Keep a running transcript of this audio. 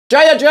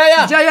Jaya,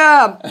 Jaya!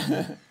 Jaya!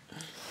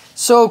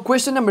 So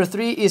question number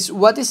 3 is,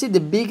 what is the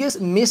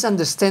biggest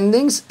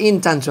misunderstandings in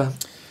Tantra?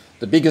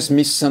 The biggest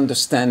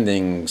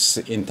misunderstandings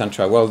in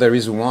Tantra. Well, there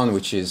is one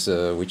which is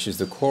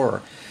the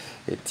core.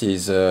 It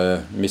is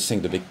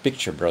missing the big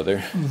picture,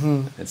 brother.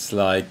 It's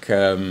like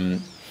we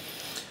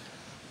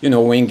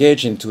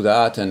engage into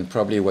that, and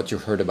probably what you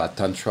heard about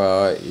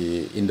Tantra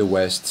in the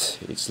West,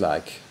 it's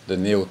like the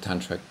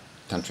neo-tantric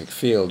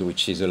field,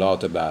 which is a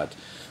lot about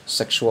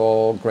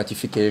sexual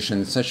gratification,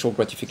 and so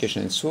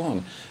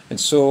on. And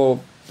so,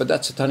 but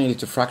that's a tiny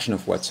little fraction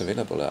of what's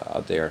available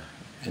out there.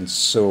 And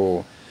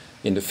so,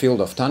 in the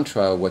field of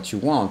Tantra, what you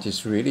want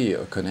is really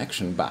a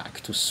connection back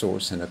to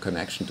source and a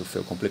connection to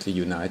feel completely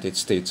united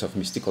states of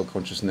mystical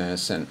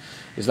consciousness. And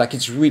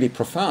it's really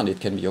profound. It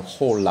can be a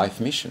whole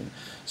life mission.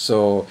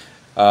 So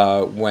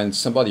when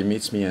somebody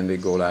meets me and they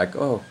go like,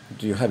 oh,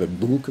 do you have a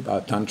book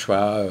about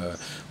Tantra?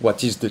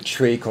 What is the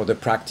trick or the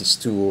practice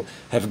to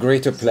have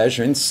greater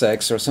pleasure in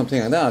sex or something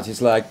like that?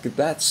 It's like,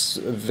 that's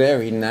a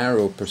very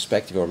narrow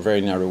perspective or a very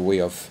narrow way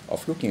of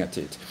looking at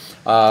it.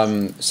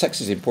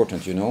 Sex is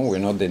important, we're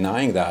not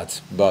denying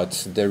that,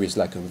 but there is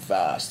like a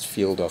vast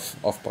field of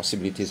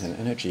possibilities and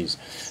energies.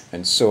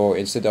 And so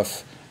instead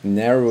of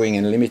narrowing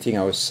and limiting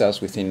ourselves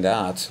within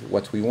that,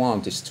 what we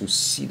want is to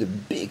see the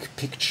big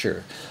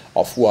picture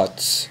of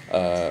what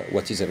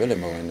is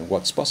available and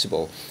what's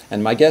possible.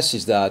 And my guess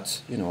is that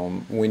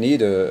we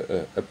need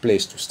a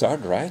place to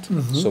start, right?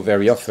 So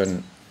very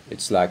often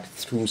it's like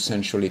through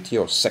sensuality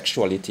or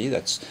sexuality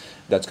that's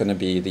going to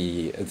be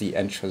the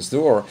entrance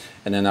door.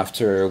 And then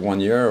after 1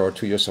 year or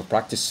 2 years of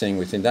practicing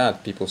within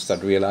that, people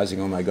start realizing,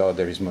 oh my God,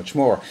 there is much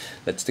more.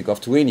 Let's take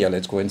off to India.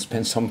 Let's go and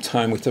spend some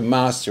time with a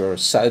master or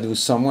sadhu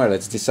somewhere.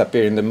 Let's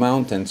disappear in the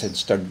mountains and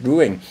start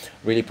doing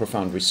really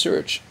profound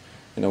research.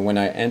 When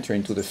I enter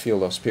into the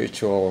field of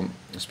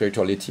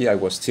spirituality, I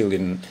was still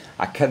in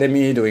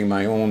academy doing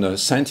my own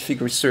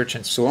scientific research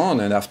and so on.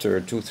 And after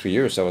 2-3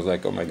 years, I was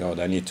like, oh my God,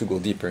 I need to go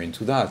deeper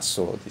into that.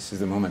 So this is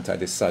the moment I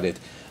decided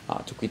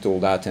to quit all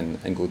that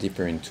and go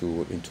deeper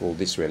into all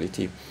this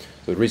reality.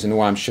 So the reason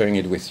why I'm sharing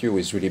it with you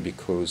is really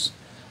because,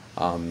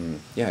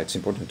 it's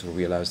important to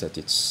realize that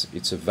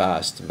it's a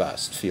vast,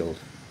 vast field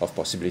of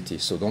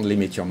possibilities. So don't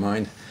limit your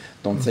mind.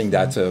 Don't think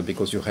that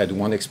because you had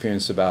one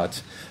experience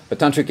about a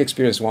tantric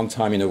experience one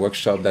time in a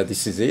workshop that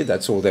this is it,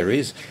 that's all there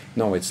is.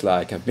 No, it's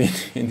like I've been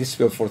in this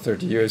field for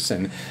 30 years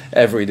and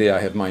every day I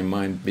have my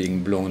mind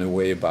being blown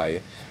away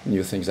by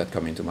new things that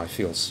come into my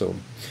field. So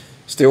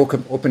stay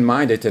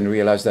open-minded and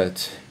realize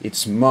that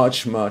it's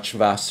much, much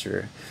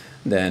vaster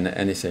than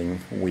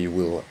anything we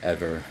will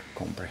ever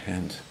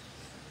comprehend.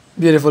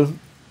 Beautiful.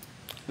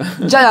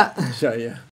 Jaya! Jaya.